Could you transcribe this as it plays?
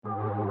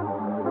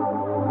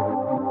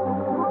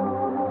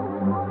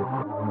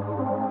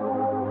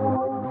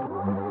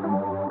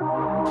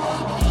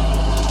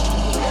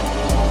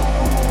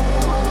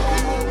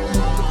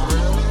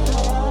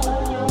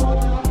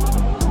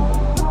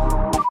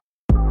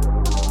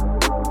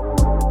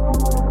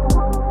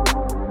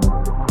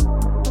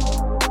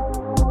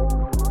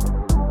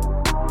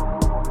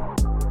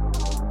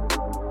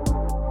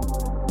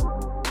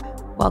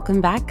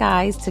Welcome back,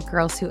 guys, to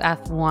Girls Who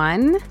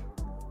F1.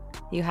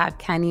 You have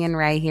Kenny and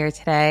Ray here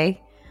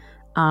today.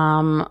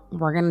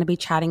 We're going to be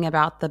chatting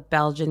about the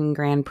Belgian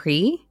Grand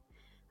Prix,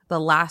 the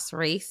last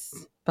race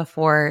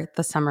before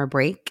the summer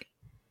break.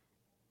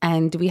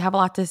 And do we have a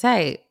lot to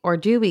say, or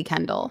do we,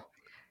 Kendall?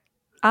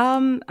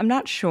 I'm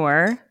not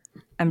sure.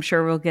 I'm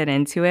sure we'll get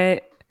into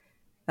it.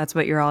 That's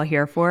what you're all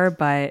here for.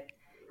 But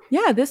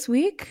yeah, this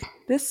week,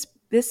 this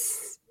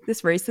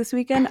race this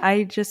weekend,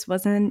 I just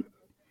wasn't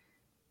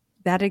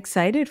that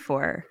excited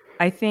for.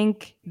 I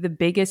think the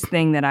biggest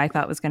thing that I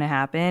thought was going to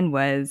happen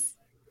was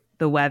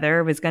the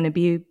weather was going to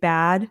be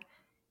bad,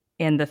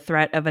 and the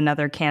threat of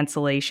another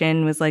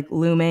cancellation was like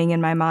looming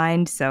in my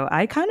mind. So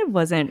I kind of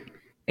wasn't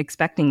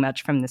expecting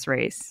much from this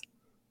race.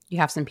 You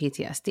have some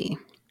PTSD.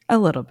 A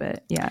little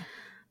bit, yeah.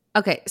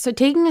 Okay, so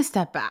taking a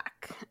step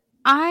back,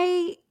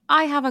 I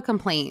have a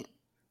complaint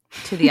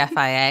to the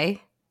FIA.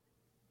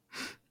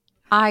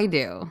 I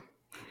do.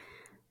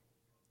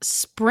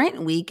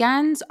 Sprint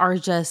weekends are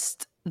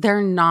just,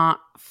 they're not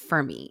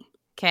for me,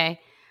 okay?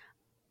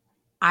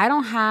 I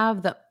don't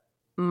have the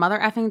mother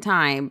effing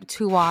time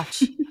to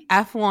watch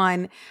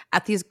F1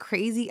 at these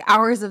crazy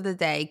hours of the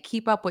day,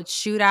 keep up with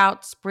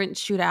shootouts, sprint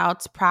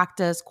shootouts,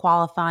 practice,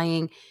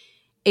 qualifying.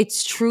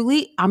 It's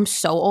truly, I'm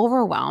so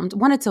overwhelmed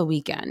when it's a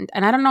weekend.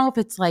 And I don't know if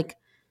it's like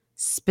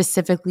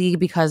specifically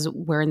because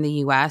we're in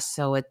the US,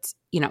 so it's,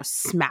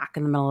 smack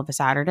in the middle of a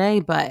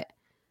Saturday. But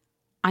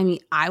I mean,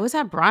 I was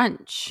at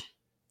brunch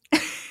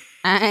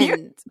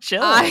and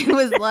I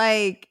was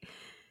like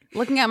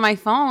looking at my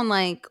phone,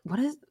 like, what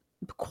is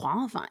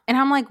qualifying? And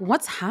I'm like,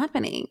 what's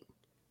happening?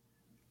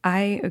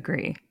 I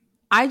agree.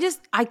 I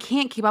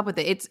can't keep up with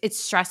it. It's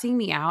stressing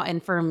me out.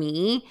 And for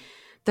me,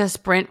 the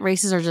sprint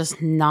races are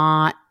just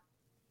not,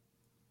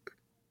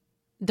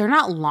 they're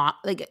not long.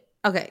 Like,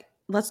 okay,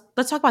 let's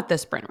talk about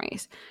this sprint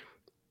race.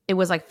 It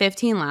was like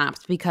 15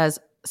 laps because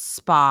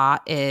Spa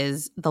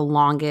is the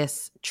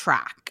longest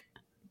track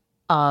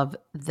of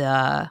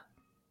the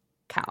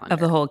calendar. Of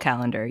the whole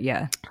calendar,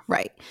 yeah.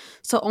 Right.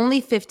 So only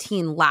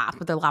 15 laps,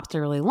 but the laps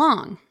are really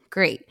long.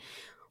 Great.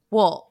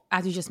 Well,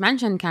 as you just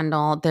mentioned,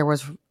 Kendall, there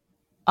was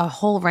a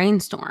whole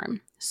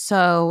rainstorm.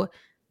 So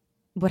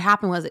what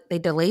happened was they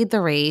delayed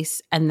the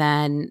race, and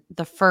then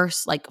the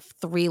first like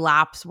 3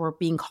 laps were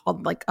being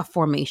called like a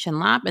formation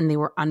lap, and they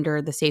were under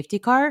the safety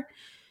car.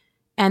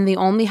 And they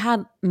only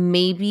had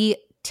maybe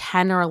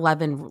 10 or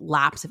 11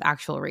 laps of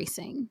actual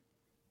racing.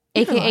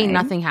 AKA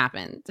nothing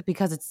happened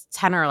because it's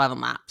 10 or 11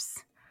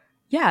 laps.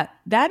 Yeah,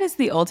 that is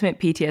the ultimate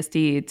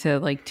PTSD to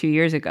like 2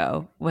 years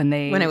ago when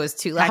it was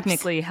 2 laps.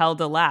 Technically held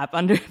a lap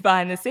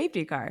behind the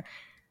safety car.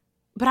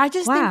 But I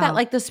just think that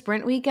like the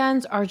sprint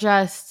weekends are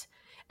just,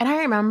 and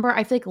I remember,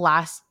 I feel like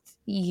last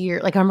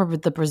year, like I remember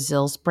the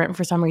Brazil sprint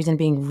for some reason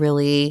being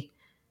really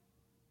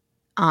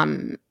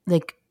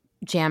like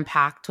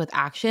jam-packed with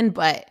action,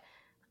 but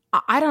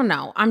I don't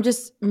know. I'm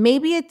just,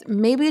 maybe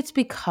it's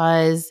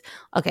because,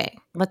 okay,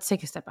 let's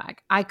take a step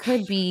back. I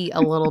could be a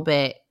little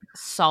bit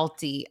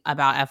salty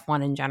about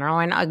F1 in general,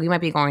 and we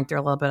might be going through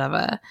a little bit of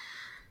a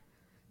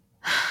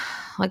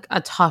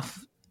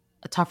tough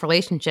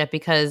relationship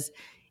because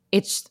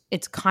it's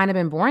kind of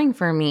been boring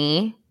for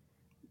me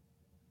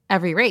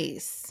every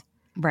race.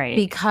 Right.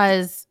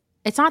 Because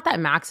it's not that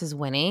Max is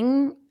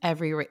winning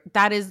every race.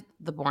 That is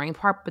the boring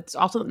part, but it's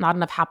also not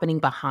enough happening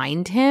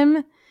behind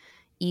him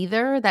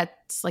either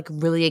that's like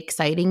really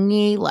exciting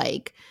me.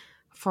 Like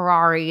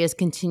Ferrari is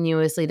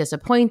continuously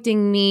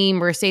disappointing me.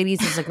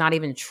 Mercedes is like not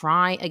even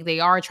trying. Like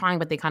they are trying,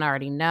 but they kind of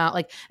already know.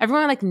 Like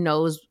everyone like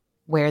knows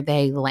where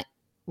they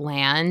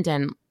land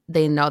and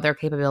they know their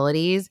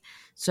capabilities.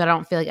 So I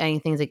don't feel like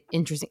anything's like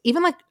interesting.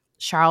 Even like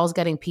Charles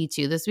getting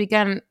P2 this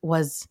weekend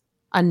was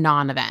a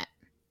non-event.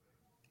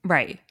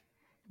 Right.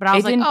 But I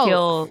was didn't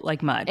feel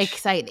like much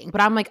exciting. But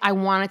I'm like, I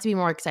want it to be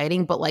more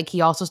exciting. But like he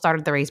also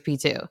started the race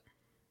P2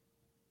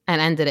 and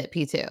ended at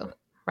P2,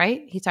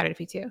 right? He started at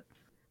P2.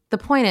 The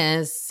point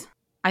is,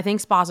 I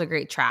think Spa's a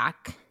great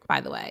track,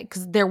 by the way,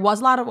 because there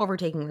was a lot of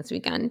overtaking this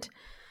weekend.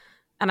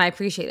 And I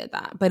appreciated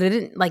that. But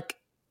it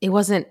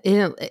was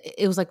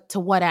like, to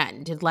what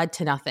end? It led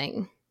to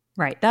nothing.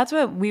 Right. That's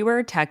what we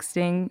were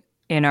texting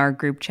in our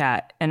group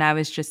chat. And I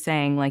was just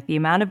saying, like, the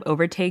amount of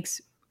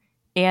overtakes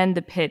and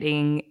the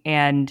pitting,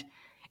 and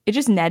it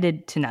just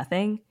netted to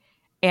nothing.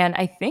 And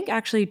I think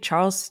actually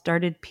Charles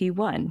started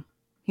P1.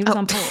 He was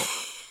on pole.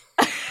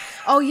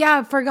 Oh, yeah,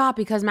 I forgot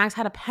because Max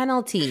had a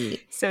penalty.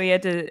 So he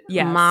had to,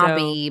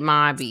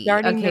 Mobby.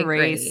 Starting the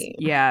race, great.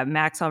 Yeah,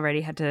 Max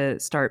already had to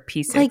start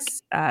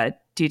P6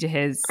 due to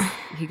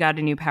he got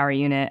a new power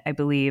unit, I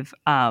believe.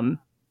 And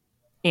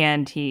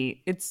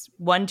it's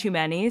one too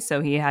many,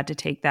 so he had to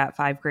take that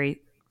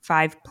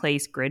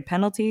 5-place grid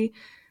penalty.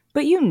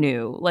 But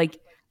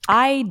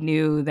I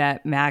knew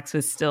that Max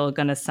was still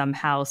going to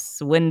somehow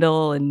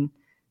swindle and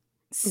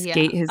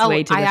skate his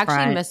way to the front. I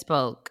actually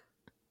misspoke.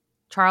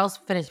 Charles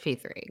finished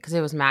P3 because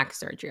it was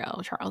Max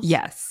Sergio Charles.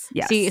 Yes.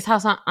 See, it's how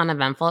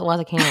uneventful it was.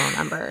 I can't even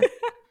remember.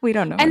 We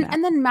don't know.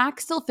 And then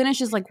Max still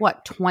finishes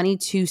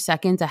 22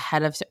 seconds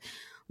ahead of.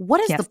 What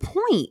is the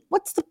point?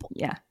 What's the point?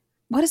 Yeah.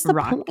 what is the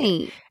rocket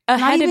point? Not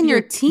ahead of even your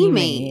your teammate.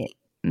 teammate.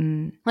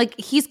 Mm. Like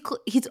he's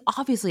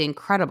obviously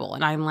incredible,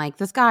 and I'm like,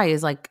 this guy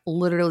is like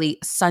literally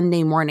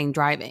Sunday morning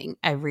driving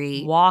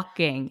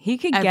Walking. He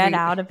could get every.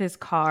 out of his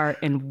car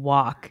and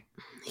walk.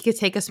 He could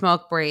take a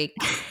smoke break,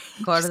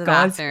 go to Just the go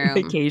on bathroom,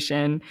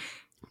 vacation,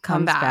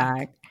 come comes back.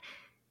 back.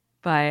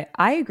 But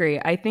I agree.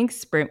 I think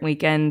sprint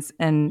weekends,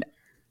 and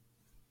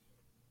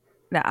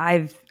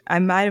I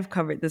might have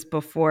covered this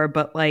before,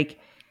 but like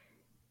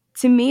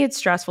to me it's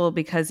stressful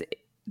because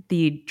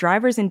the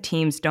drivers and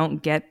teams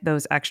don't get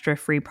those extra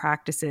free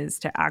practices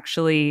to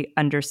actually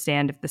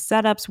understand if the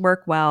setups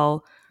work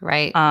well.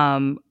 Right.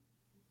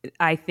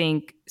 I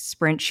think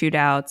sprint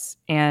shootouts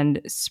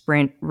and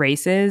sprint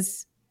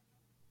races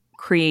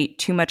create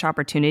too much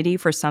opportunity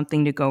for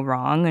something to go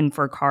wrong and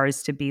for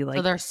cars to be So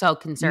like they're so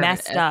messed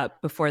conservative.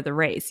 up before the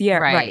race. Yeah,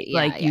 Right. right. Yeah.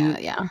 Like Yeah.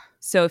 Yeah.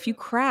 so if you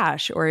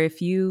crash or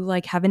if you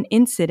like have an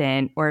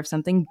incident or if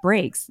something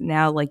breaks,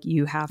 now like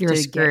you have You're to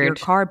get your screwed.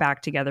 car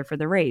back together for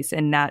the race.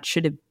 And that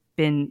should have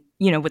been,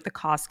 with the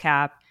cost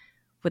cap,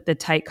 with the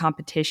tight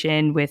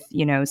competition, with,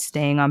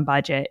 staying on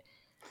budget.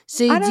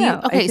 So I don't do you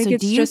know. I okay, think so do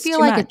it's you just feel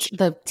too like it's much.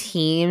 the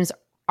teams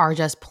are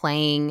just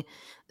playing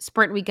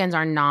sprint weekends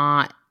are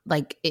not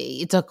like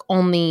it's not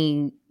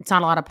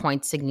a lot of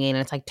points to gain,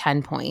 it's like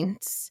 10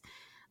 points.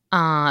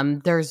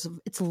 There's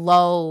it's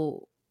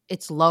low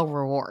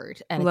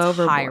reward and it's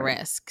Low high reward.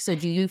 risk. So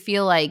you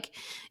feel like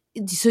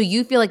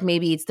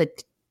maybe it's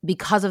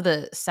because of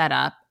the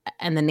setup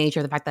and the nature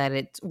of the fact that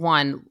it's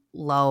one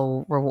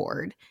low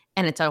reward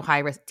and it's a high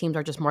risk, teams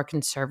are just more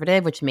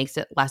conservative, which makes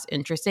it less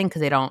interesting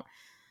because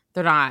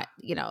they're not,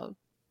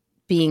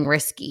 being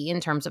risky in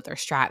terms of their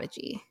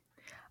strategy.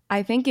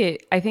 I think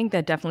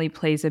that definitely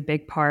plays a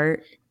big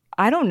part.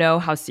 I don't know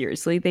how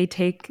seriously they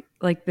take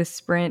like the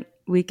sprint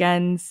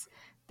weekends.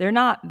 They're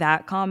not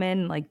that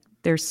common. Like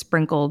they're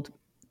sprinkled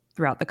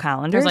throughout the There's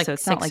calendar, so like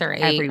it's not 6 like or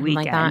 8, every something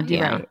like that. weekend. You're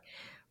Yeah. right.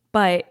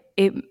 But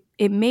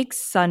it makes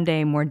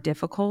Sunday more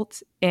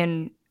difficult,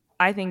 and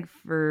I think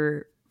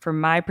from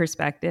my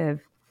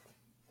perspective,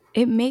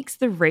 it makes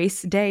the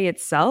race day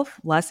itself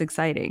less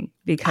exciting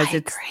because I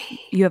it's agree.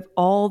 you have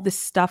all this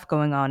stuff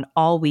going on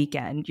all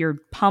weekend. You're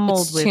pummeled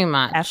It's with too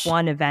much.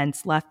 F1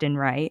 events left and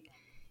right.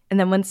 And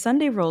then when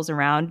Sunday rolls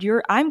around,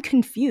 I'm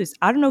confused.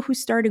 I don't know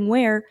who's starting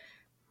where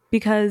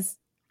because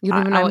You don't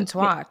I, even know what I'm to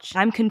watch.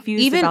 I'm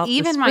confused Even about the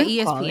even my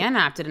sprint quality. ESPN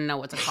app didn't know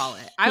what to call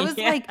it. Yeah.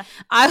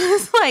 I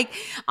was like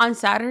on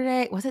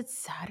Saturday, was it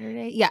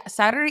Saturday? Yeah,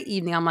 Saturday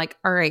evening. I'm like,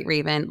 all right,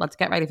 Raven, let's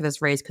get ready for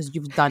this race because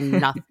you've done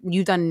nothing.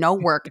 You've done no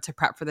work to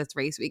prep for this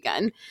race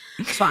weekend.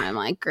 So I'm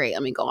like, great,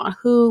 let me go on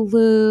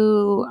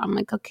Hulu. I'm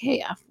like,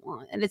 okay,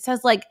 F1. And it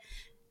says like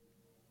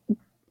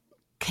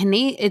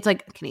it's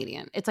like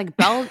Canadian. It's like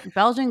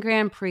Belgian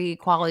Grand Prix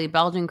quality,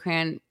 Belgian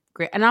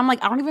and I'm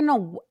like, I don't even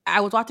know.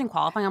 I was watching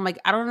qualifying. I'm like,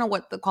 I don't know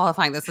what the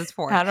qualifying this is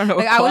for. I don't know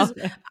Like what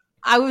quality.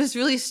 I was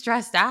really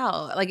stressed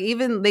out. Like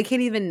even they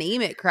can't even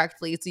name it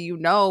correctly, so you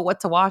know what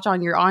to watch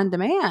on your on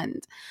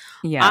demand.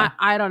 Yeah.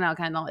 I don't know,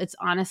 Kendall. It's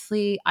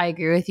honestly, I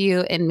agree with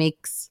you. It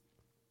makes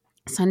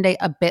Sunday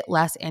a bit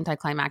less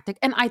anticlimactic,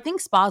 and I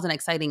think Spa is an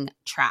exciting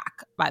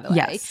track. By the way,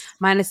 Yes.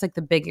 minus like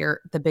the big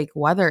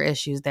weather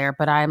issues there,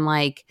 but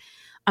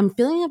I'm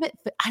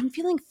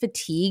feeling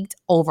fatigued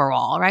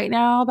overall right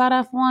now about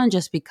F1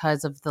 just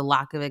because of the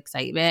lack of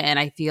excitement. And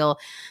I feel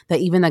that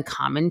even the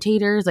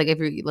commentators, like if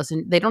you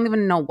listen, they don't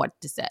even know what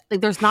to say.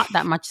 Like there's not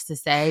that much to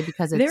say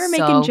because They it's were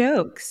making so,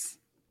 jokes.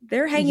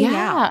 They're hanging out.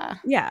 yeah.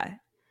 Yeah.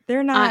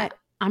 They're I, not.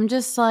 I'm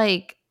just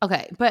like,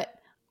 okay, but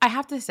I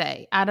have to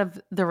say, out of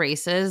the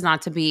races,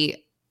 not to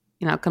be,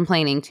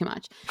 complaining too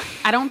much,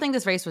 I don't think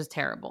this race was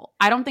terrible.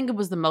 I don't think it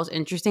was the most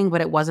interesting, but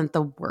it wasn't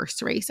the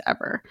worst race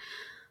ever.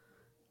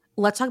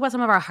 Let's talk about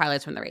some of our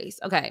highlights from the race.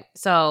 Okay,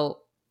 so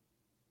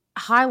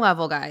high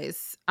level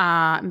guys,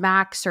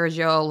 Max,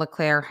 Sergio,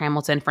 Leclerc,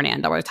 Hamilton,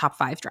 Fernando were the top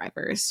 5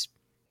 drivers.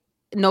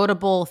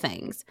 Notable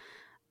things: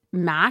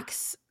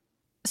 Max,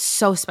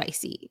 so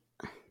spicy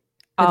with his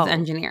Oh,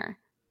 engineer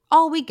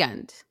all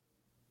weekend.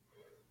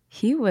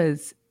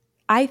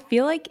 I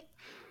feel like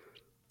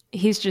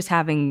he's just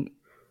having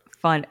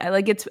fun.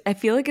 I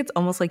feel like it's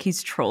almost like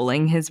he's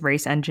trolling his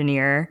race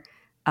engineer.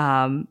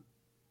 Um,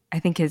 I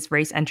think his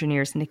race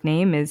engineer's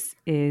nickname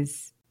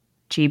is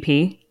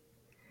GP.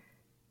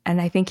 And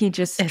I think he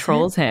just Is it?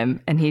 trolls him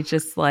and he's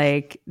just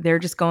like they're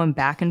just going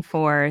back and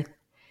forth.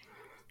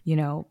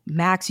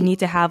 Max, you need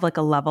to have like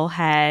a level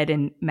head,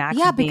 and Max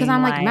Yeah, is because being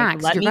I'm like, like,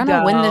 Max, let you're me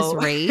gonna win this go.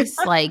 race.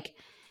 Like,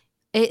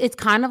 it's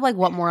kind of like,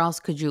 what more else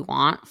could you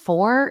want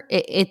for?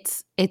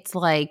 It's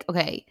like,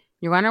 okay,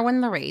 you're gonna win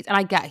the race, and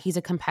I get he's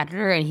a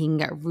competitor and he can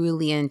get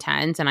really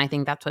intense, and I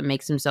think that's what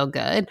makes him so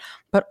good.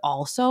 But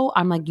also,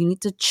 I'm like, you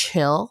need to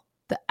chill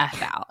the f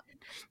out.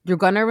 You're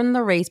gonna win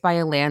the race by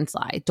a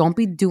landslide. Don't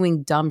be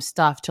doing dumb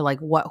stuff to like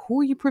what?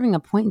 Who are you proving a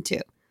point to?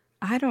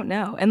 I don't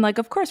know. And like,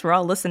 of course, we're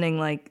all listening.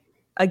 Like,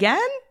 again,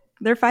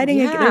 they're fighting.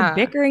 They're Yeah,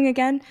 bickering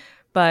again.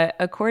 But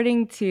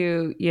according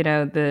to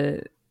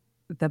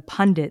the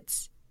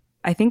pundits,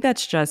 I think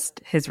that's just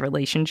his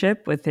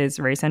relationship with his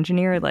race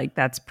engineer. Like,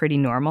 that's pretty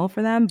normal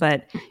for them.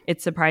 But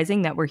it's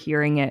surprising that we're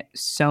hearing it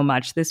so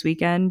much this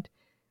weekend.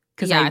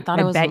 Because Yeah, I thought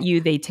I it was. bet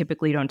you they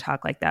typically don't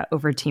talk like that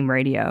over team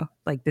radio.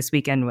 Like, this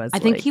weekend was I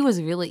think he like,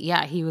 was really,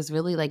 yeah, he was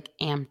really like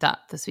amped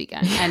up this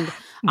weekend. And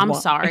I'm why?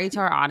 sorry to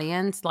our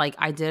audience. Like,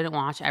 I didn't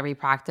watch every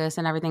practice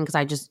and everything because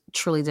I just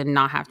truly did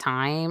not have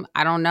time.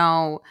 I don't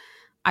know.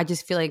 I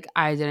just feel like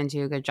I didn't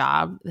do a good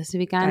job this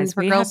weekend Guys,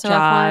 for we Girls have to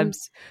F1.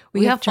 jobs.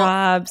 We have full,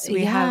 jobs.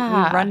 We're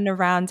yeah. running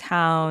around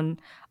town.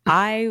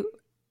 I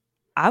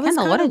I was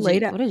Kendall, kind of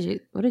laid out. what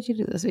did you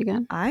do this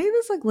weekend? I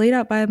was like laid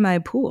out by my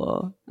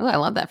pool. Oh, I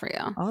love that for you.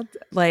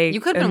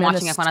 You could have And been then a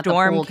watching F1 at the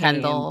storm pool, came.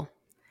 Kendall.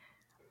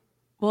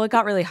 Well, it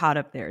got really hot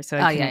up there, so I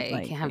Oh yeah,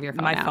 couldn't you can't have your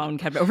phone my out. phone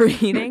kept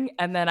overheating,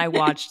 and then I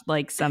watched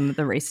like some of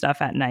the race stuff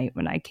at night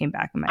when I came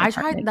back in my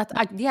apartment.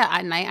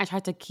 At night I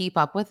tried to keep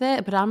up with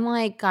it, but I'm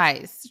like,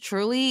 guys,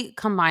 truly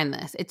combine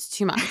this. It's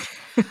too much.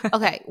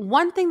 Okay,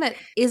 one thing that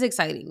is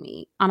exciting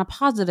me on a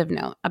positive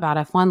note about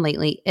F1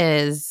 lately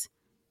is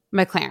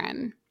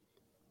McLaren.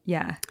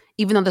 Yeah.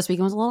 Even though this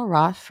weekend was a little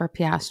rough for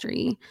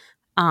Piastri,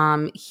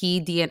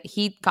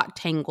 he got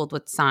tangled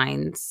with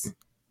signs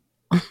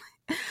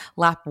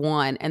lap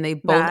 1, and they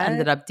both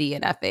ended up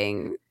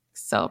DNFing.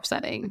 So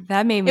upsetting.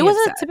 That made me It was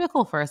upset. a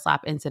typical first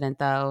lap incident,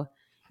 though.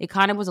 It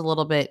kind of was a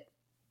little bit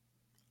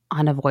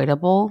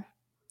unavoidable.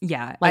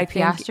 Yeah, like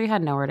Piastri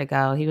had nowhere to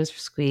go. He was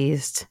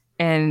squeezed,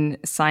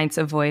 and Sainz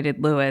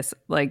avoided Lewis.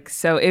 Like,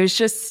 so it was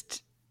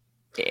just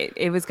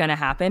it was going to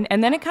happen,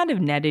 and then it kind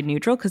of netted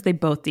neutral because they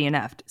both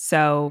DNF'd.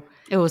 So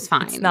it was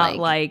fine. It's not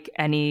like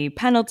any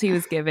penalty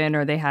was given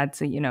or they had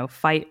to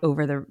fight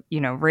over the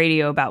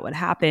radio about what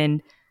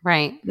happened.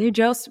 Right. They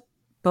just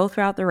both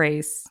throughout the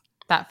race.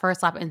 That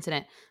first lap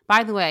incident.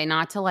 By the way,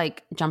 not to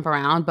like jump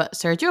around, but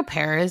Sergio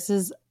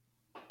Perez's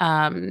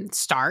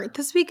start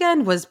this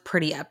weekend was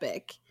pretty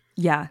epic.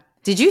 Yeah.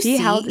 Did you see?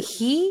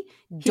 He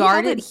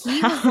darted.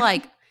 He was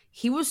like,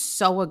 he was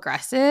so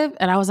aggressive.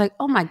 And I was like,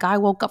 oh my God, I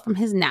woke up from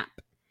his nap.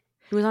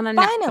 He was on a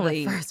nap for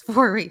the first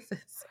 4 races.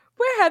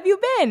 Where have you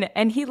been?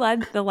 And he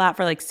led the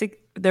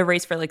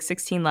race for like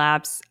 16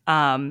 laps.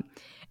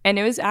 And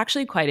it was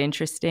actually quite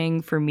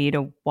interesting for me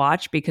to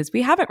watch because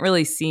we haven't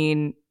really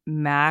seen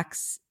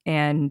Max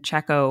and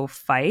Checo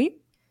fight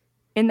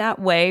in that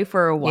way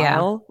for a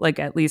while, like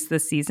at least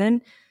this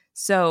season.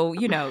 So,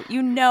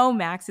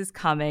 Max is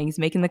coming. He's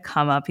making the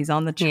come up. He's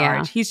on the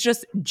charge. Yeah. He's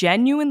just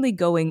genuinely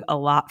going a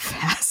lot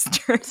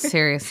faster.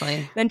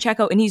 Seriously. Than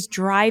Checo. And he's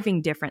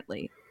driving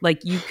differently.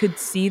 Like you could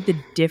see the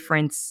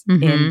difference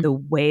in the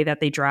way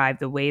that they drive,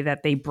 the way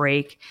that they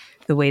brake,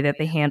 the way that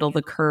they handle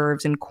the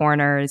curves and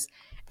corners,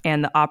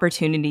 and the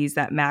opportunities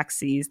that Max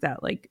sees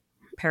that like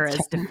Perez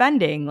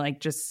defending, like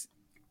just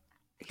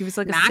he was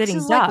like Max a sitting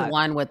is duck. Like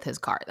one with his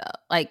car though.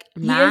 Like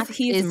Max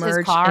is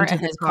his car and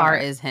his car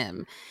is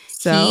him.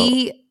 So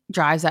he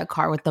drives that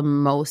car with the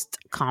most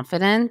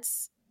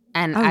confidence,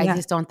 and I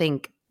just don't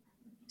think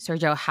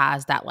Sergio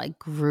has that like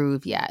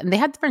groove yet. And they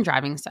have different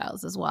driving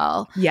styles as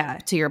well. Yeah.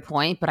 To your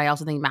point. But I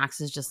also think Max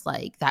is just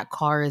like that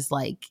car is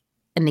like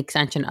an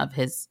extension of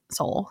his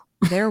soul.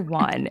 They're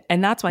one.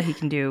 And that's why he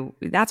talks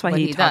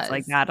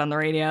like that on the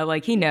radio.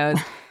 Like he knows.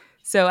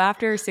 So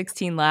after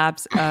 16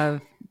 laps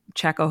of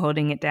Checo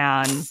holding it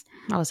down.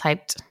 I was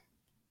hyped.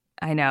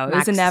 I know. It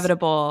was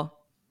inevitable.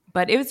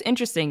 But it was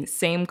interesting.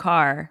 Same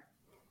car.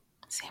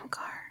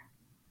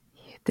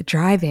 The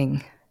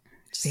driving.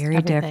 Very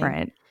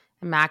different.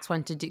 Max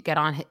went to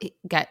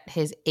get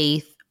his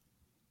 8th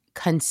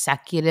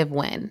consecutive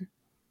win,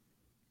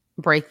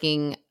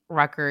 breaking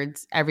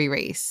records every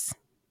race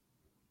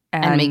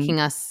and making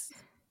us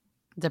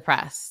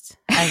depressed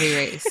every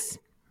race.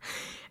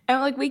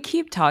 And like we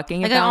keep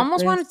talking about I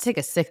almost wanted to take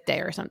a sick day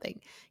or something.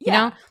 You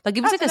know? Like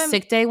if it's like a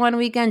sick day one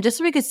weekend just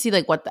so we could see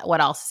like what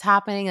else is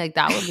happening. Like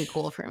that would be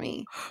cool for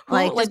me.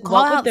 Like what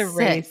would the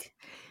race?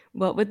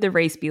 What would the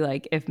race be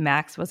like if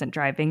Max wasn't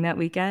driving that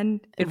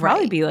weekend? It'd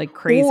probably be like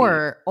crazy.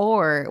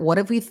 Or what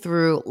if we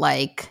threw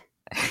like,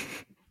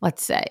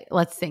 let's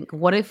think.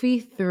 What if we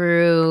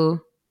threw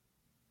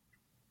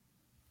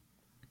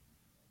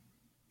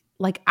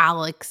like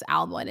Alex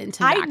Albon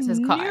into Max's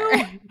car?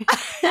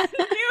 I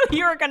knew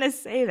you were going to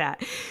say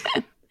that.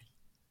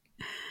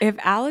 If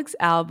Alex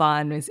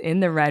Albon was in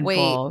the Red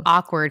Bull,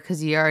 awkward because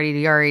he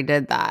already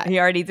did that. He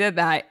already did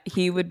that.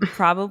 He would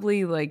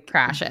probably like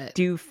crash it.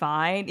 Do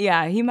fine.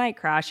 Yeah, he might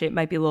crash it.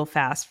 Might be a little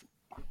fast,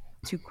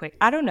 too quick.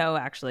 I don't know.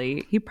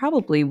 Actually, he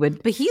probably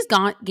would. But he's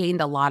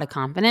gained a lot of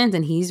confidence,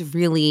 and he's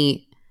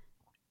really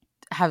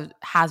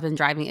has been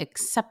driving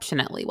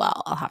exceptionally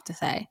well. I'll have to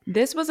say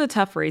this was a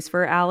tough race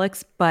for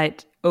Alex,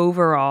 but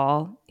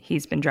overall,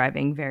 he's been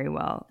driving very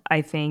well.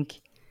 I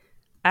think.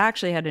 I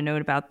actually had a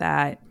note about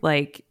that,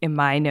 like in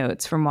my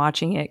notes from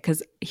watching it,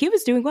 because he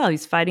was doing well.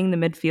 He's fighting the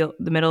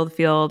middle of the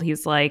field.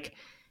 He's like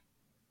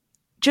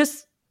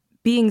just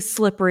being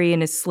slippery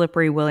in his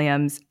slippery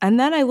Williams. And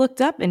then I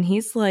looked up and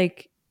he's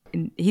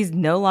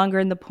no longer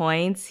in the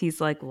points. He's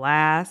like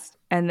last.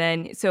 And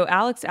then, so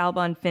Alex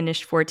Albon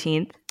finished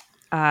 14th.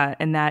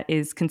 and that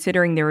is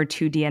considering there were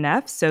 2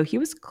 DNFs. So he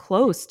was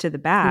close to the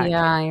back.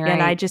 Yeah, you're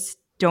And I right. just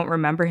don't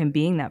remember him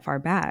being that far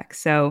back.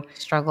 So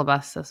Struggle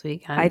bus this I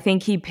weekend.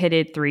 think he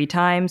pitted 3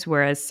 times,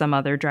 whereas some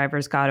other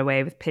drivers got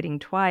away with pitting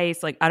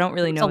twice. Like, I don't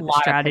There really was know a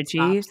what the lot of pit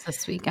strategy. stops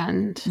this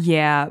weekend.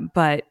 Yeah,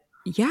 but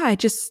yeah,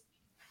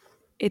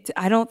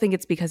 I don't think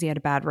it's because he had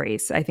a bad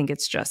race. I think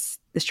it's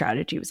just the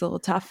strategy was a little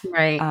tough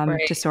Right, to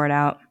right. sort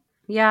out.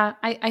 Yeah,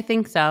 I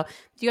think so.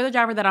 The other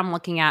driver that I'm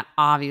looking at,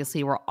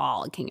 obviously, we're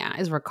all looking at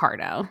is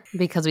Ricardo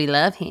because we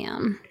love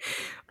him.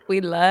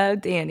 We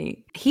love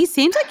Danny. He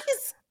seems like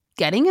he's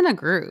getting in a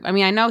groove. I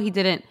mean, I know he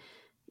didn't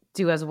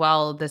do as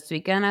well this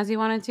weekend as he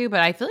wanted to, but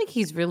I feel like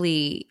he's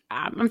really.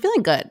 I'm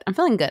feeling good. I'm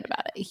feeling good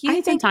about it. He I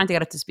needs some think time to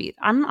get up to speed.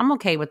 I'm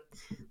okay with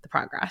the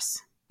progress.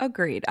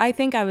 Agreed. I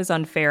think I was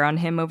unfair on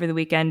him over the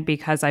weekend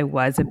because I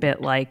was a bit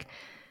like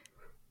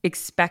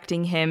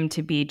expecting him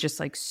to be just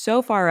like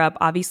so far up.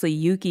 Obviously,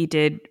 Yuki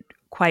did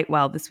quite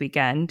well this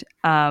weekend.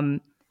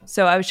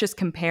 So I was just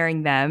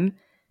comparing them.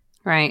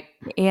 Right.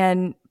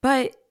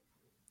 But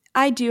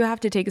I do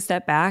have to take a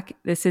step back.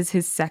 This is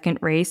his second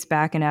race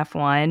back in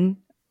F1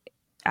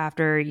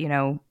 after,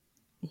 the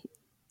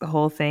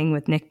whole thing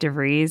with Nick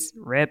DeVries,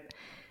 rip.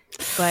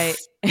 But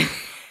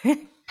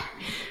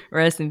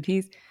rest in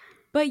peace.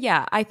 But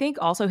yeah, I think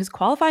also his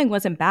qualifying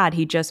wasn't bad.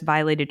 He just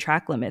violated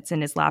track limits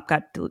and his lap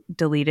got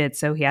deleted.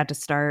 So he had to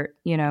start,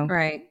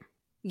 Right.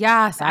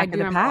 Yes, I back do of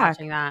the remember pack.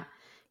 watching that.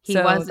 He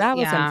So was, that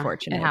was yeah, it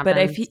unfortunate. But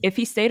happens. if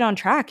he stayed on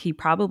track, he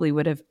probably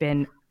would have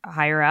been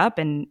higher up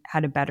and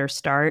had a better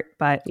start.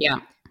 But Yeah.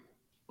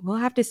 we'll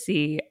have to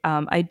see.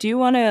 I do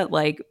want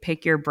to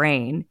pick your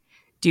brain.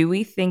 Do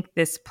we think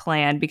this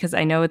plan, because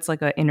I know it's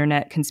like an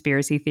internet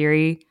conspiracy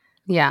theory.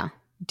 Yeah.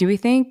 Do we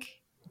think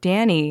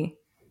Danny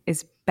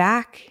is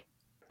back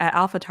at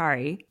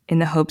AlphaTauri in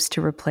the hopes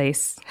to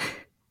replace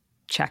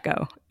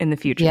Checo in the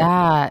future?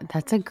 Yeah,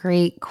 that's a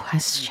great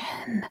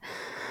question.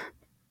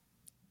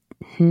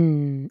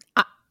 Yeah,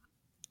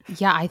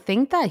 I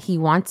think that he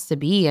wants to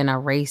be in a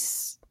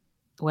race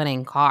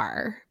winning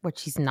car,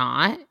 which he's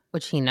not,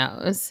 which he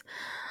knows.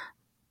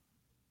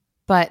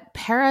 But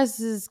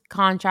Perez's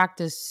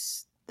contract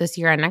is this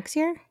year and next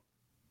year?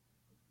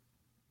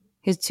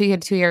 He had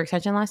a 2-year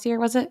extension last year,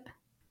 was it?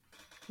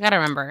 I gotta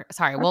remember.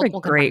 Sorry, That's we'll a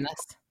confirm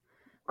this.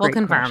 We'll great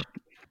confirm.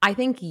 question. I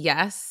think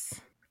yes.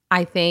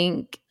 I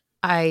think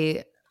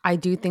I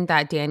do think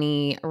that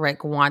Danny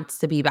Rick wants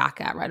to be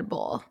back at Red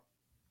Bull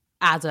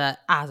as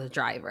a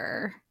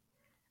driver.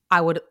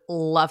 I would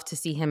love to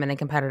see him in a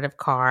competitive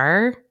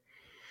car.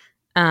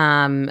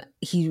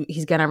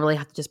 He's gonna really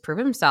have to just prove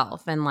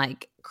himself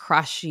and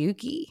crush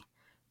Yuki.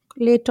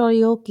 Little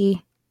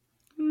Yuki.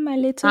 My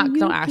little Yuki.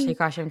 Don't actually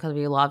crush him because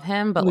we love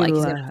him, but We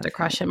he's gonna have to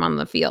crush him on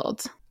the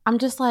field. I'm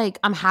just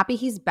I'm happy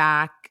he's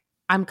back.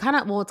 I'm kind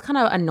of it's kind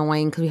of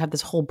annoying because we have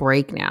this whole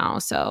break now.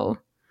 So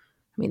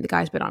I mean, the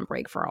guy's been on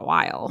break for a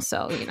while,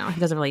 so he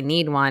doesn't really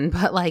need one.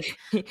 But I'm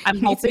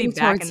he needs to be hoping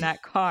back in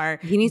that car.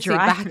 He needs to be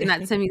back in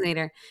that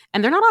simulator,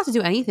 and they're not allowed to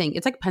do anything.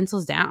 It's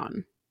pencils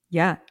down.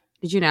 Yeah,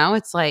 did you know?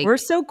 It's we're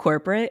so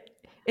corporate.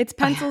 It's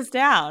pencils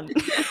down.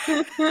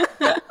 I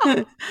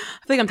feel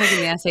like I'm taking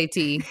the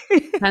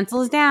SAT.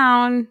 Pencils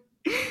down.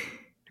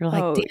 You're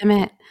damn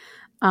it.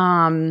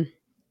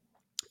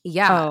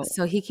 Yeah.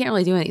 So he can't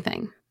really do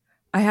anything.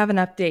 I have an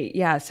update.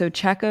 Yeah. So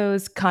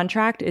Checo's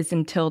contract is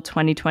until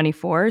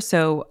 2024.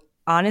 So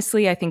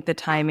honestly, I think the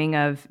timing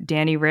of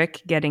Danny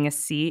Rick getting a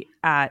seat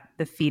at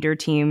the feeder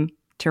team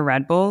to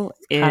Red Bull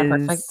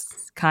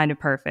is kind of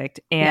perfect.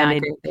 And I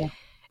agree with you.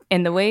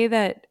 in the way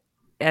that,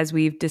 as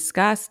we've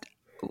discussed,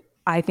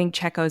 I think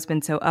Checo's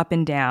been so up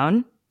and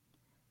down.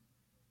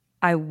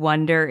 I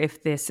wonder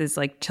if this is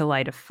to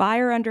light a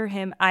fire under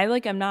him.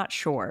 I'm not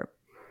sure.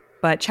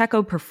 But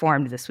Checo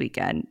performed this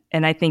weekend,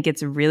 and I think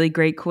it's a really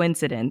great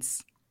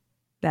coincidence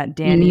that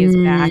Danny is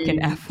back in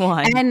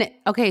F1. And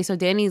okay, so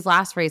Danny's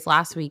last race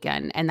last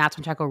weekend, and that's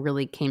when Checo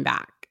really came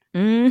back. So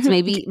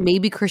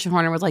maybe Christian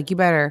Horner was like, "You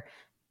better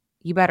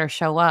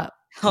show up,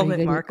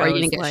 Helmut Marko, or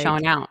you didn't get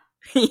shown out."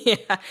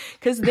 Yeah,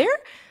 because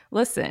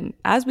listen,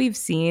 as we've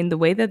seen, the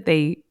way that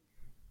they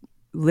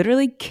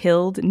literally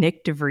killed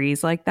Nick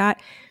DeVries like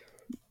that,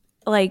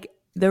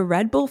 the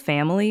Red Bull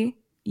family,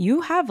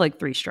 you have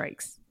 3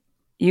 strikes.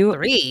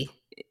 Three?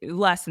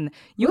 Less than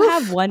you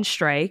have 1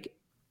 strike,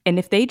 and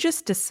if they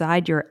just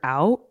decide you're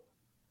out,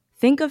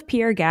 think of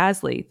Pierre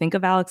Gasly, think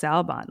of Alex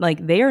Albon.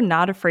 They are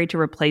not afraid to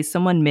replace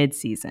someone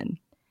mid-season.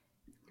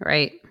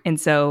 Right.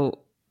 And so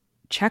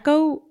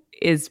Checo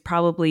is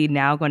probably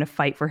now going to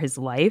fight for his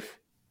life.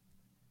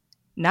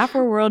 Not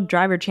for a World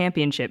Driver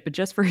Championship, but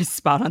just for his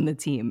spot on the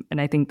team. And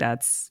I think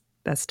that's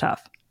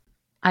tough.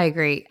 I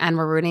agree. And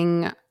we're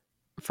rooting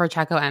for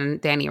Checo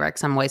and Danny Rick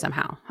some way,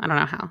 somehow. I don't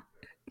know how.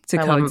 To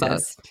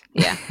coexist.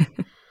 Yeah.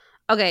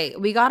 Okay,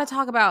 we got to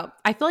talk about,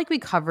 I feel like we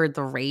covered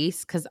the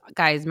race because,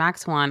 guys,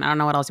 Max won. I don't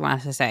know what else you want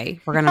us to say.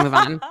 We're going to move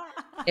on.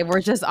 If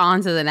we're just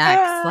on to the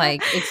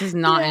next. It's just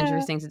not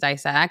interesting to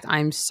dissect.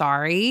 I'm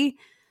sorry.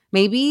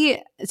 Maybe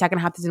second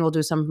half of the season we'll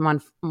do some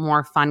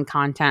more fun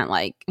content.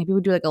 Maybe we'll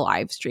do a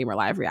live stream or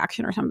live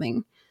reaction or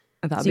something.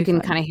 That'll so you be can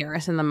fun. kind of hear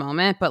us in the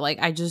moment. But like,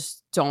 I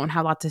just don't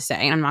have a lot to say,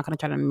 and I'm not going to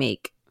try to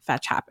make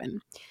fetch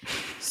happen.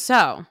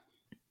 So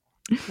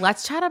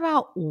let's chat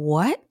about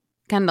what,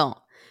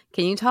 Kendall.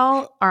 Can you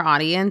tell our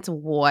audience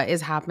what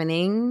is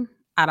happening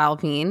at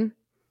Alpine?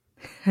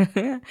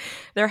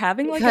 They're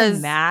having like a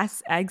Because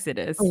mass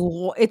exodus.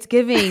 it's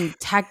giving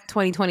Tech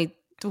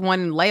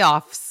 2021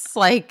 layoffs.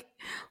 Like,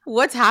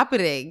 what's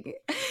happening?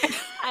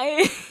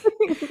 I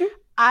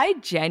I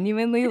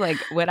genuinely like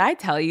when I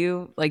tell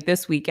you like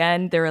this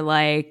weekend, they were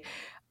like,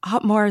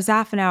 Otmar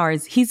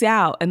Zafenauer's, he's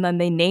out. And then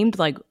they named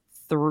like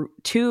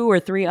two or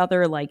three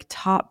other like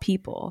top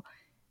people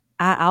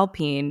at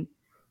Alpine.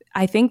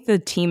 I think the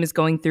team is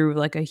going through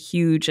like a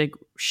huge like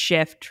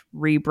shift,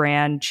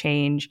 rebrand,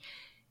 change,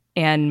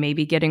 and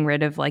maybe getting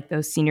rid of like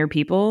those senior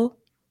people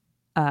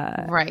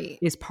Right.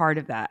 is part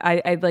of that.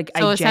 I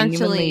So genuinely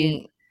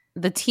essentially,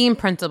 the team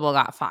principal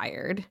got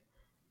fired,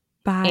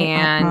 by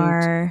and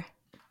Otmar.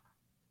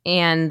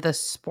 the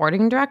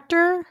sporting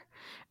director,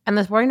 and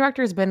the sporting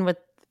director has been with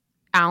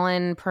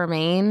Alan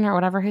Permain or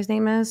whatever his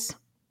name is.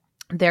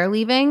 They're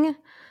leaving,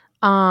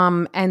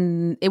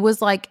 and it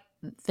was like,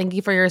 thank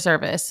you for your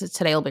service.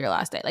 Today will be your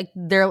last day. Like,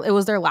 it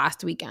was their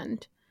last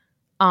weekend,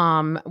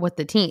 with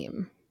the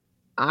team.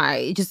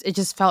 It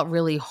just felt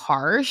really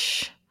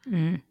harsh.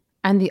 Mm.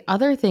 And the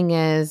other thing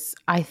is,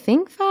 I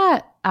think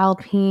that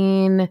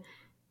Alpine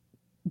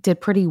did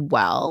pretty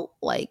well.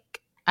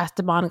 Like,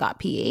 Esteban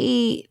got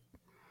P8,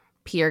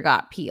 Pierre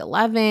got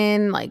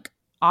P11. Like,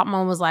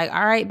 Ottman was like,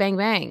 all right, bang,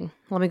 bang.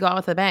 Let me go out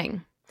with a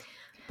bang.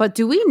 But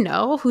do we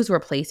know who's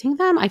replacing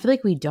them? I feel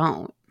like we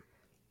don't.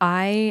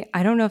 I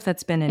don't know if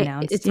that's been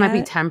announced It yet. might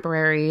be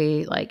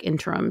temporary, like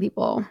interim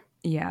people.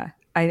 Yeah.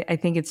 I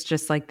think it's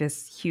just like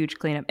this huge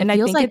cleanup. It And I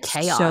feels think like it's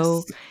chaos.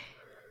 so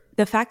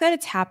the fact that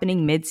it's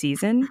happening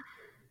mid-season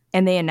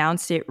and they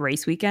announced it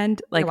race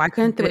weekend, like why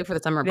couldn't they wait for the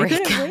summer they break?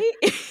 couldn't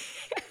wait.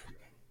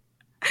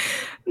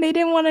 They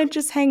didn't want to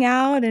just hang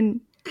out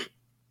and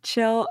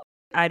chill.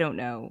 I don't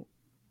know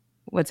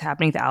what's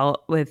happening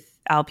with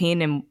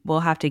Alpine, and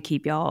we'll have to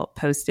keep y'all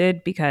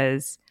posted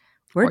because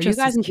we're Or you just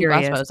guys as can keep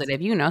us curious. posted.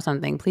 If you know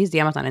something, please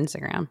DM us on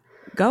Instagram.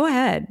 Go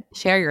ahead.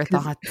 Share your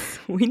thoughts.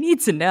 We need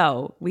to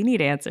know. We need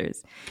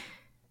answers.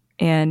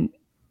 And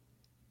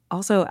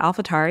also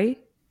AlphaTauri,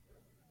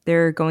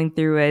 they're going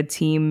through a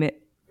team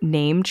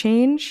name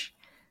change.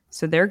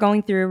 So they're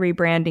going through a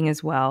rebranding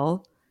as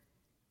well.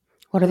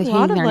 What are they There's a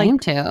lot changing of their name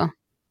to?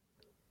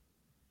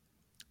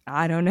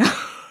 I don't know.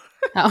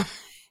 Oh.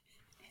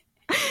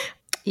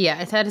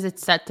 Yeah, it says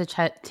it's set to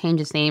change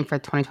its name for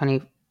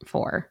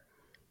 2024.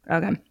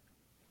 Okay.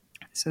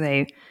 So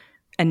they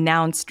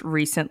announced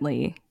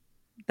recently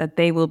that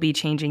they will be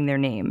changing their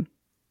name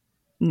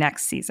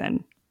next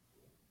season.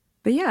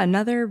 But yeah,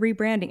 another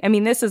rebranding. I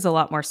mean, this is a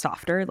lot more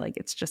softer. Like,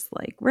 it's just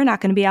like, we're not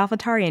going to be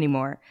AlphaTauri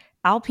anymore.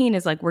 Alpine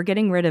is like, we're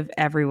getting rid of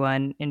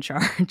everyone in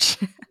charge.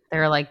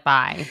 They're like,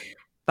 bye.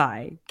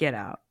 Bye. Get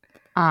out.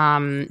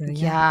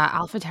 Yeah,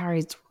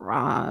 AlphaTauri's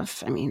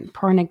rough. I mean,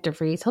 poor Nick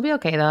DeVries. He'll be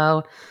okay,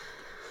 though.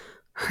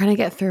 We're going to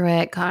get through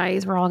it,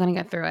 guys. We're all going to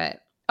get through it.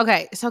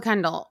 Okay, so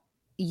Kendall,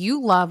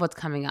 you love what's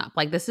coming up.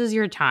 Like, this is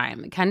your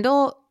time.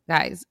 Kendall,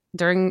 guys,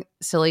 during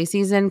silly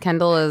season,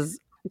 Kendall is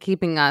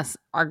keeping us,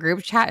 our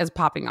group chat is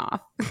popping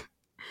off.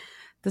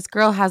 This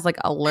girl has like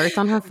alerts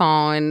on her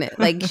phone.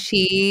 Like,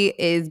 she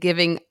is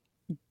giving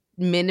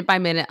minute by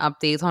minute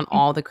updates on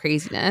all the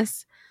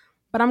craziness.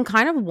 But I'm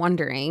kind of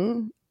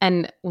wondering,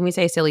 and when we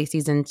say silly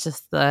season, it's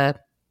just the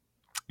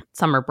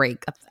summer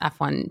break that the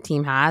F1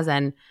 team has.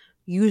 And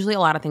usually a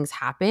lot of things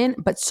happen,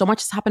 but so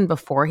much has happened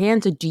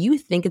beforehand. So do you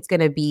think it's going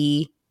to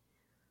be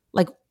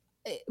like,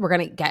 we're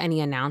going to get any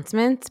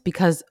announcements?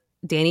 Because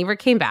Danny Rick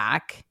came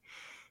back,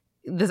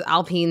 this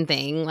Alpine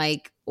thing,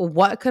 like,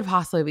 what could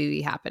possibly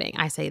be happening?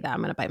 I say that, I'm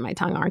going to bite my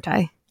tongue, aren't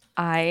I?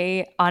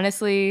 I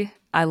honestly,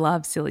 I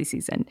love silly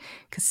season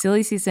because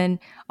silly season,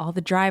 all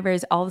the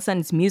drivers, all of a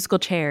sudden it's musical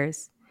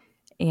chairs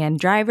and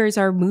drivers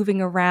are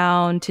moving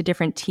around to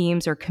different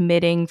teams or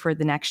committing for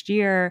the next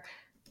year.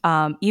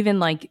 Even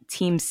like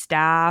team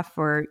staff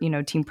or,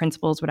 team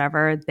principals,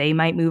 whatever, they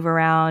might move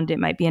around. It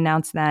might be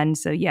announced then.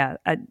 So yeah,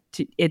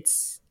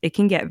 it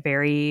can get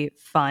very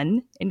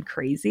fun and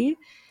crazy.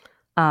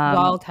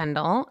 Well,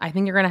 Kendall, I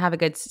think you're going to have a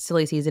good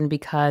silly season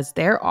because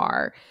there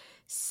are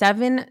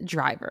 7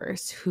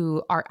 drivers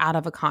who are out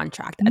of a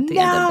contract at the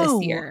end of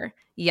this year.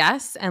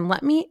 Yes, and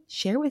let me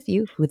share with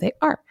you who they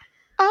are.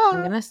 I'm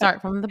going to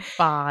start from the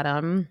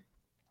bottom.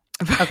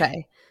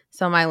 Okay,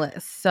 so my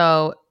list.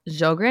 So,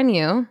 Joe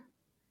Granu.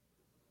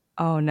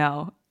 Oh,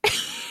 no.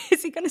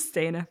 Is he going to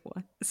stay in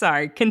F1?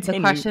 Sorry,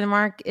 continue. The question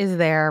mark is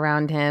there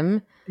around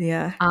him.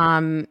 Yeah. I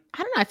don't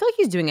know. I feel like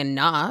he's doing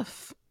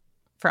enough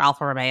for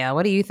Alfa Romeo.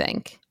 What do you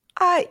think?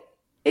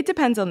 It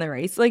depends on the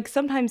race. Like,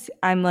 sometimes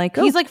I'm like,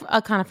 he's like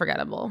kind of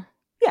forgettable.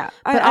 Yeah.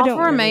 But Alfa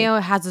Romeo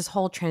has this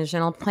whole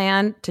transitional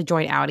plan to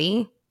join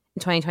Audi in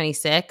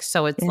 2026.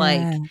 So it's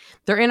like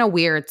they're in a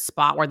weird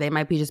spot where they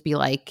might just be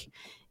like,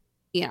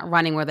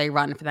 running where they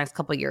run for the next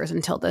couple of years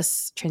until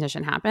this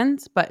transition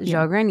happens. But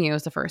Joe Granu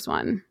is the first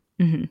one.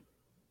 Mm-hmm.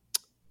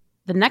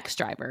 the next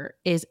driver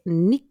is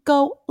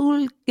Nico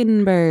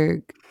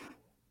Hülkenberg.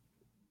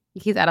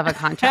 He's out of a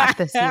contract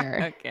this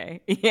year.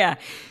 Okay. Yeah. I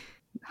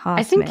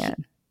Haas, think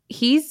man.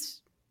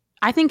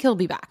 I think he'll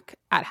be back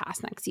at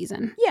Haas next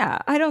season. Yeah,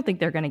 I don't think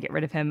they're going to get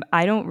rid of him.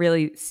 I don't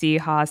really see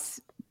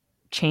Haas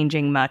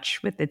changing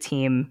much with the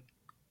team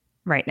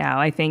right now.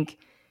 I think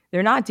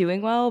they're not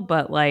doing well,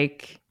 but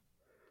like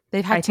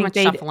They've I had too think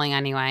much shuffling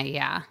anyway.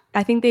 Yeah.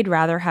 I think they'd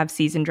rather have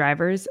seasoned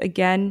drivers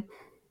again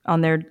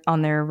on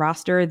their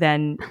roster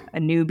than a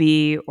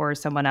newbie or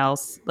someone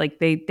else. Like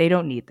they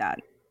don't need that.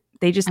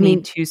 They just I need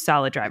mean, two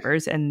solid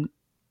drivers. And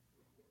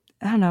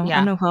I don't know. I don't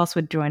yeah. know who else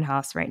would join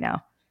Haas right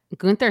now.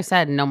 Gunther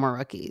said no more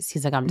rookies.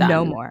 He's like, I'm No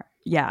done. more.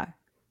 Yeah.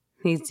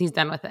 He's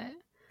done with it.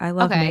 I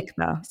love Okay. Mick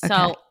though. Okay.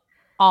 So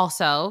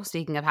also,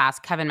 speaking of Haas,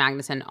 Kevin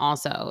Magnussen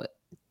also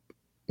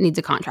needs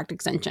a contract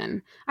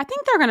extension. I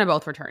think they're going to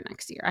both return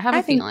next year. I have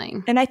a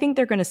feeling. And I think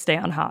they're going to stay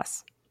on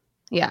Haas.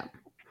 Yeah.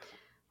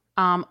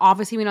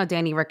 Obviously, we know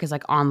Danny Rick is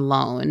like on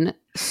loan,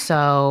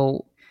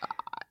 so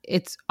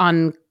it's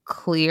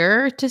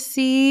unclear to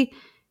see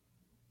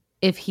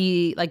if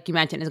he, like you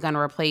mentioned, is going to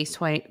replace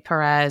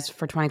Perez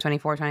for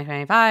 2024,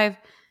 2025.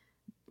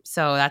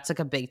 So that's like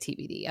a big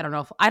TBD. I don't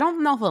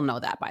know if we'll know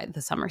that by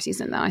the summer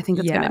season though. I think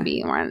it's going to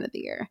be more end of the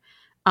year.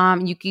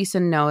 Yuki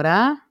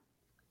Tsunoda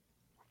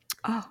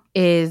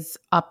is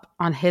up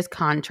on his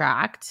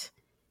contract.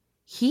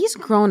 He's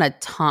grown a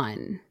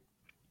ton.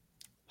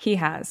 He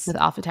has with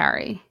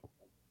AlphaTauri.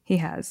 He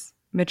has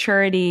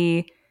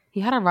maturity. He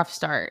had a rough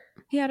start.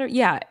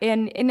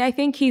 And I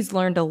think he's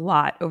learned a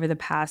lot over the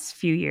past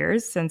few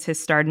years since his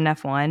start in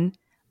F1.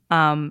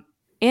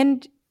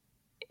 And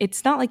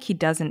it's not like he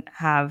doesn't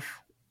have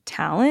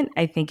talent.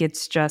 I think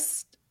it's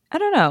just, I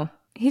don't know.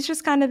 He's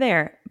just kind of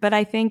there. But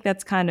I think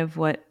that's kind of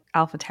what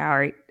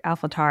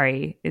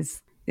AlphaTauri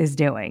is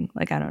doing.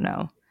 Like, I don't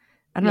know.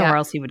 I don't know where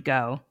else he would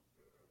go.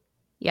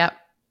 Yep.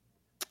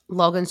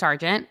 Logan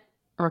Sargent,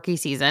 rookie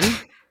season.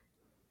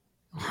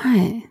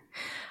 What?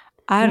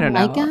 I don't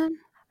know. Like him?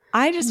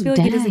 I just feel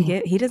like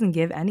he doesn't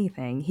give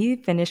anything. He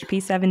finished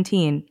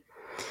P17.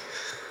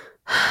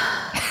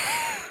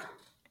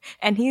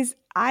 And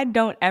I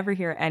don't ever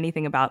hear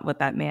anything about what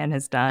that man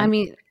has done. I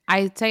mean,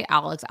 I'd say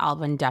Alex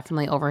Albon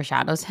definitely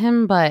overshadows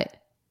him, but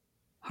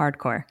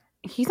hardcore.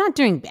 He's not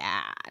doing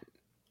bad.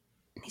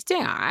 He's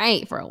doing all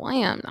right for a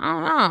Williams. I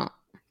don't know.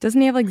 Doesn't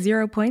he have like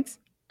 0 points?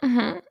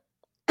 Mm-hmm.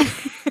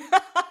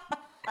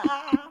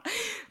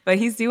 But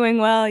he's doing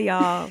well,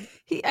 y'all.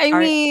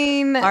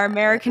 Our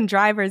American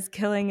driver is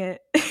killing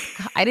it.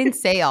 I didn't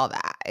say all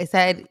that. I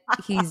said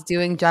he's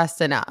doing just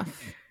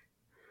enough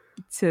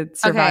to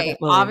survive. Okay,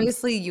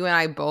 obviously you and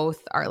I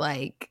both are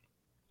like,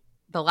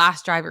 the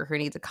last driver who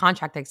needs a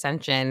contract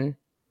extension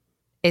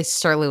is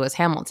Sir Lewis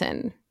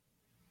Hamilton.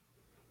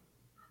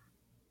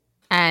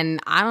 And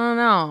I don't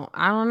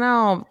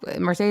know.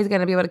 Mercedes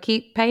going to be able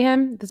to pay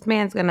him? This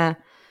man's going to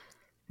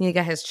need to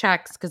get his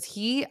checks because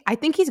I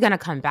think he's going to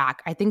come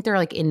back. I think they're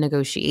like in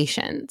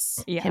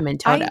negotiations, him and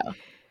Toto.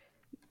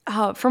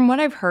 From what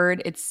I've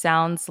heard, it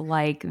sounds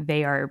like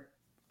they are,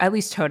 at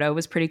least Toto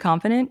was pretty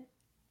confident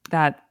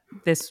that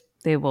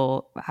they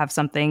will have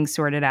something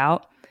sorted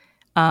out.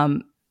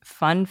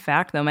 Fun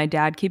fact though, my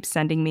dad keeps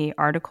sending me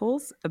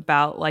articles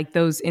about like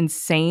those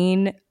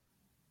insane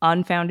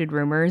unfounded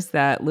rumors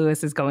that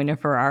Lewis is going to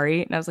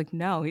Ferrari. And I was like,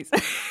 no, what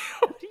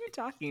are you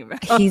talking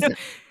about?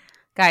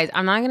 Guys,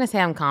 I'm not going to say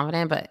I'm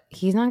confident, but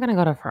he's not going to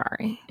go to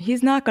Ferrari.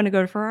 He's not going to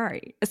go to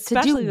Ferrari.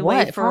 Especially the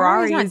way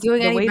Ferrari's not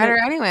doing any better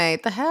anyway.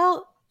 What the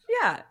hell?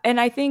 Yeah. And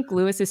I think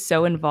Lewis is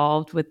so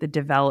involved with the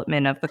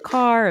development of the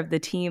car, of the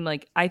team.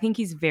 Like, I think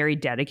he's very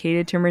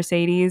dedicated to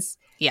Mercedes.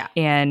 Yeah.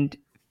 And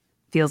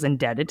feels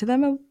indebted to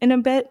them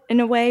in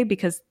a way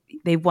because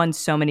they've won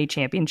so many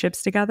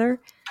championships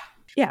together.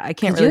 Yeah, I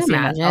can't really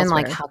imagine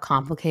like how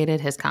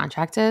complicated his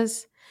contract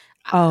is.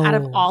 Out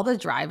of all the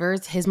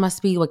drivers, his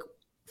must be like,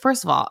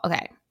 first of all,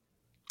 okay,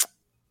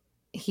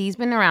 he's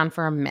been around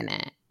for a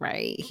minute,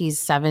 right? He's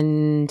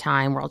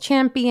 7-time world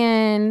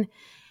champion,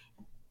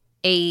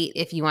 8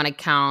 if you want to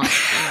count.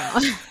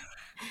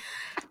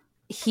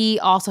 He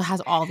also has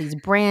all these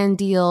brand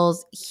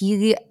deals.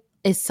 He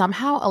is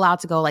somehow allowed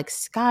to go like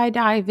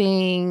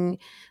skydiving,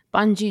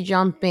 bungee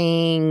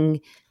jumping,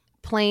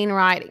 plane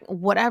riding,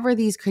 whatever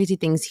these crazy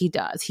things he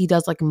does. He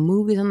does like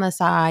movies on the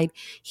side.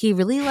 He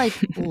really like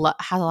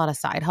has a lot of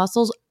side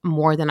hustles,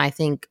 more than I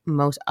think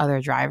most other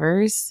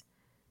drivers.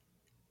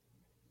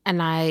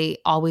 And I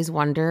always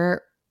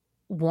wonder,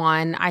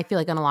 one, I feel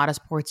like in a lot of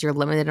sports you're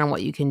limited on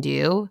what you can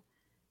do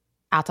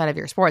outside of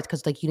your sports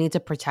because like you need to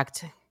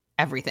protect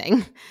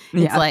everything.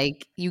 Yeah. It's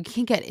like you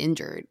can't get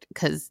injured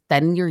because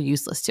then you're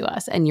useless to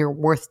us and you're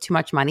worth too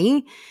much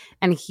money.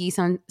 And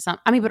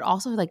but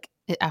also like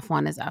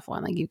F1 is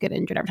F1. Like you get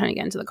injured every time you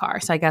get into the car.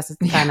 So I guess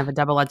it's kind of a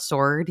double-edged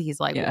sword. He's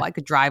like, well, I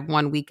could drive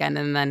one weekend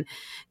and then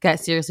get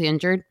seriously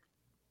injured.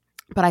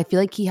 But I feel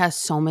like he has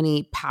so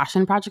many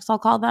passion projects, I'll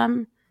call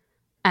them.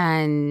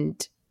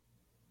 And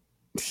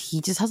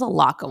he just has a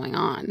lot going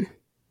on.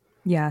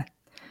 Yeah.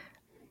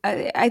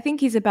 I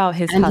think he's about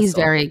his and hustle. He's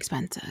very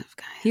expensive,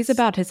 guys. He's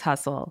about his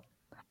hustle.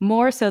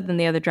 more so than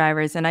the other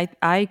drivers. And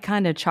I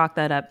kind of chalk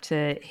that up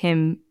to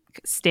him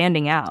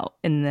standing out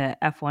in the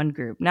F1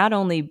 group. Not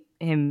only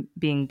him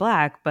being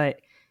black, but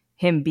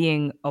him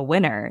being a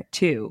winner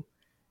too.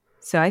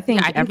 So I Yeah,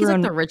 think I think he's like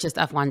everyone. the richest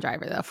F1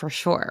 driver though, for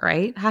sure,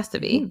 right? Has to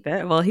be.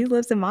 Well, he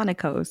lives in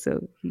Monaco,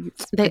 so he's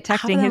They how do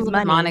protecting they his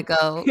live in money.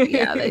 Monaco?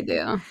 Yeah, they do.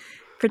 I mean, he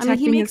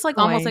Protecting his makes like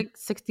almost coin. like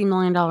 $60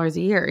 million a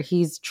year.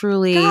 He's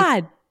truly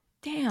God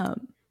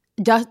damn.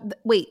 just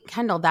wait,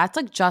 Kendall, that's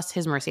like just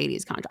his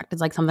Mercedes contract.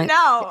 It's like something.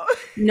 No.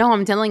 No,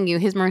 I'm telling you,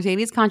 his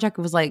Mercedes contract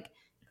was like,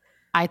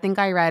 I think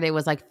I read it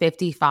was like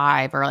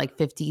 55 or like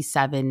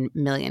 $57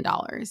 million.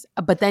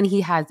 But then he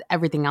has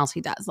everything else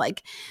he does,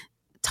 like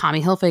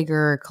Tommy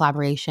Hilfiger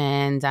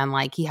collaborations, and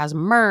like he has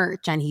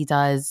merch, and he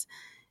does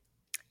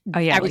Oh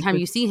yeah, every like time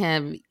you see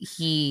him,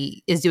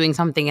 he is doing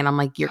something, and I'm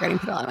like, you're getting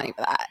paid a lot of money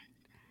for that.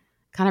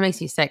 Kind of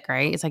makes you sick,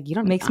 right? It's like you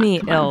don't need makes that. me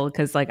Come on. ill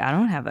because like I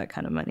don't have that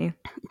kind of money.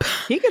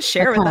 He could That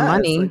share with kind of us.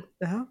 money. Like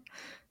the hell?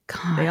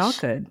 They all Gosh.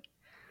 could.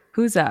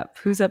 Who's up?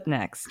 Who's up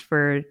next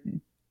for No,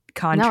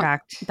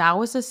 contract? that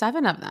was the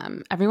 7 of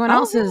them. Everyone Oh,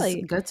 else is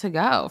really? good to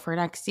go for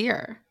next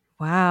year.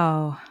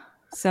 Wow.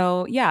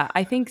 So yeah,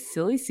 I think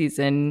silly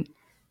season.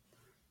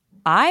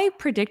 I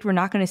predict we're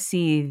not going to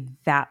see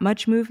that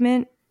much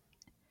movement.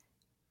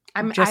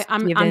 I'm Just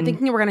I'm given,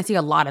 thinking we're going to see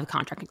a lot of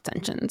contract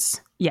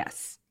extensions.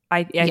 yes,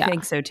 I Yeah.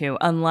 think so too.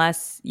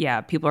 Unless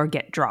people are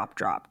get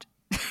dropped.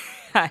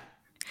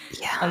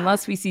 Yeah.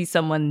 Unless we see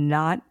someone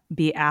not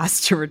be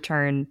asked to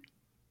return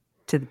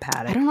to the I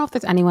paddock. don't know if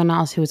there's anyone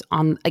else who's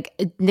on, like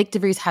Nick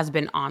DeVries has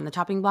been on the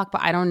chopping block,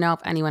 but I don't know if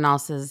anyone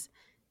else is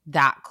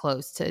that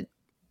close to,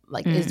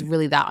 like, is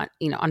really that,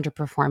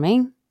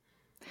 underperforming.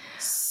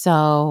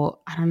 So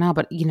I don't know,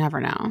 but you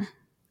never know.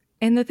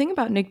 And the thing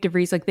about Nick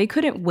DeVries, like they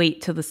couldn't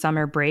wait till the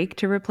summer break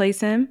to replace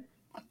him.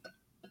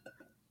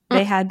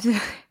 They had to.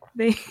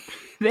 They Time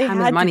is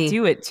had to money.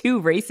 do it 2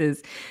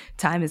 races.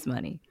 Time is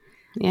money.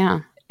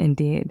 Yeah.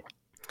 Indeed.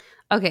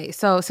 Okay,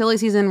 so silly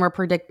season, we're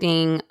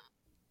predicting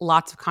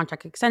lots of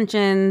contract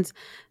extensions,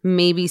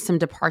 maybe some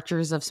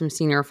departures of some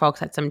senior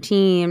folks at some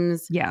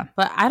teams. Yeah.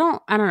 But I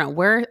don't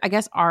know. I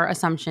guess our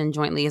assumption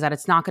jointly is that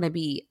it's not going to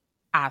be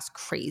as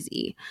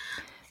crazy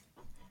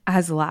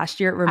As last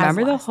year.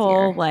 Remember the last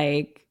whole year.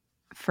 like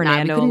We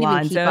Fernando couldn't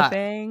even keep Alonso up.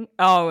 thing?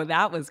 Oh,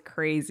 that was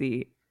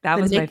crazy. That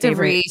The was my Nick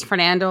favorite. DeVries,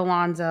 Fernando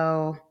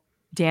Alonso.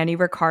 Danny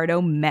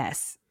Ricciardo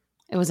mess.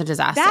 It was a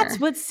disaster. That's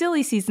what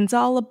silly season's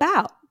all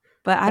about.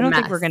 But I The don't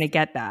think we're mess. going to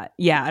get that.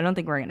 Yeah, I don't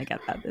think we're going to get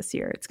that this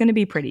year. It's going to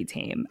be pretty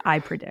tame, I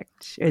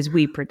predict, as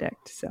we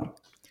predict. So,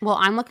 Well,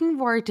 I'm looking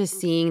forward to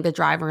seeing the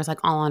drivers like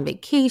all on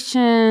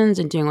vacations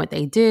and doing what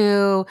they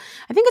do.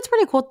 I think it's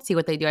pretty cool to see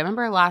what they do. I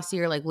remember last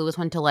year, like Lewis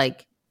went to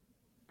like,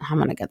 I'm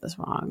going to get this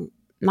wrong,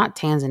 not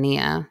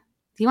Tanzania.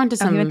 He went to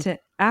some. he went to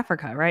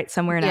Africa, right?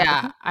 Somewhere in Yeah,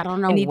 Africa. I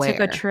don't know And he where. took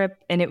a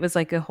trip and it was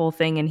like a whole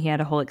thing and he had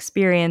a whole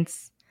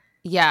experience.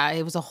 Yeah,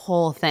 it was a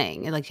whole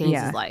thing. It like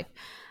changed his life.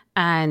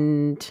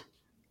 And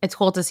it's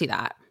cool to see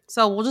that.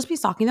 So we'll just be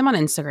stalking them on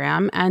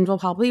Instagram and we'll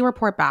probably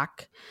report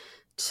back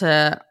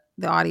to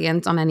the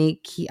audience on any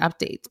key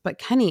updates. But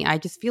Kenny, I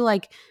just feel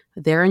like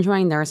they're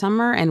enjoying their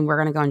summer and we're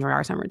going to go enjoy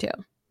our summer too.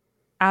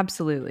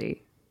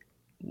 Absolutely.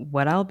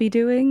 What I'll be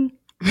doing?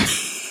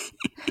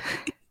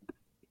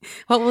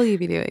 What will you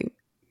be doing?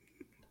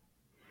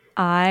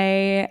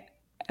 I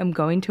am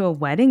going to a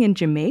wedding in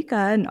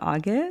Jamaica in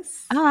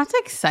August. Oh, that's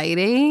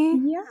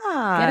exciting.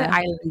 Yeah. Get it,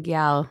 island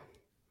gal.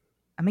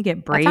 I'm going to get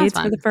sounds braids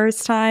for fun. the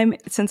first time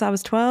since I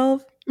was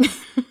 12.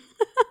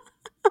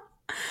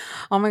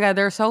 Oh my God,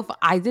 they're so fun.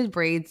 I did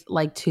braids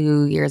like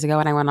 2 years ago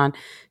when I went on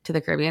to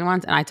the Caribbean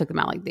once and I took them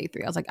out like day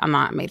 3. I was like, I'm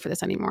not made for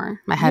this anymore.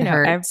 My head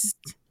hurts.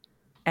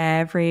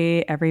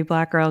 Every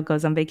black girl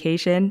goes on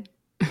vacation.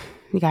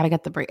 You got to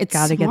get the braid. It's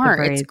Gotta get the smart.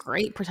 braids. It's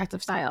great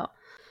protective style.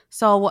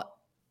 So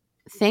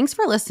thanks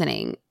for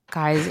listening,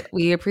 guys.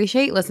 We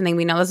appreciate listening.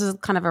 We know this is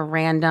kind of a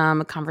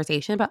random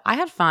conversation, but I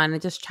had fun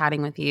just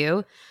chatting with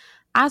you.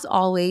 As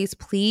always,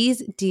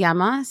 please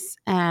DM us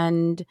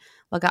and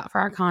look out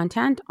for our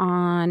content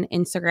on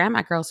Instagram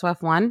at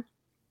Girls2F1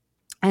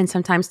 and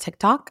sometimes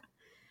TikTok.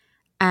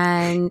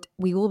 And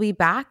we will be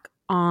back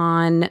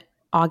on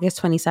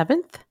August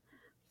 27th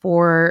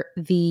for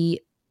the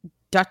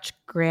Dutch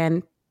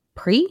Grand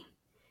Prix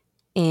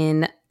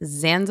in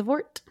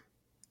Zandvoort.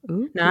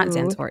 Ooh. No, not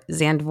Zandvoort.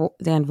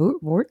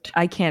 Zandvoort.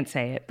 I can't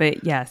say it,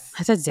 but yes.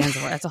 I said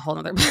Zandvoort. That's a whole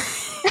other.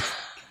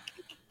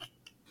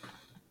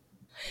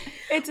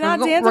 It's not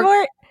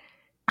Zandvoort?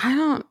 I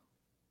don't.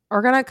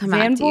 We're going to come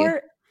back to you. Zandvoort?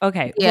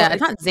 Okay. Yeah, well,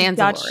 it's not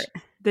Zandvoort.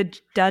 The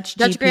Dutch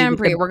Dutch GP, Grand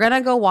Prix. We're going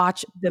to go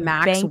watch the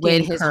Max win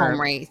banking his curve.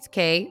 home race.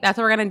 Okay. That's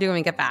what we're going to do when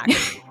we get back.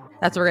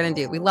 That's what we're going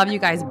to do. We love you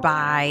guys.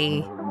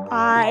 Bye.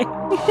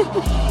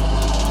 Bye.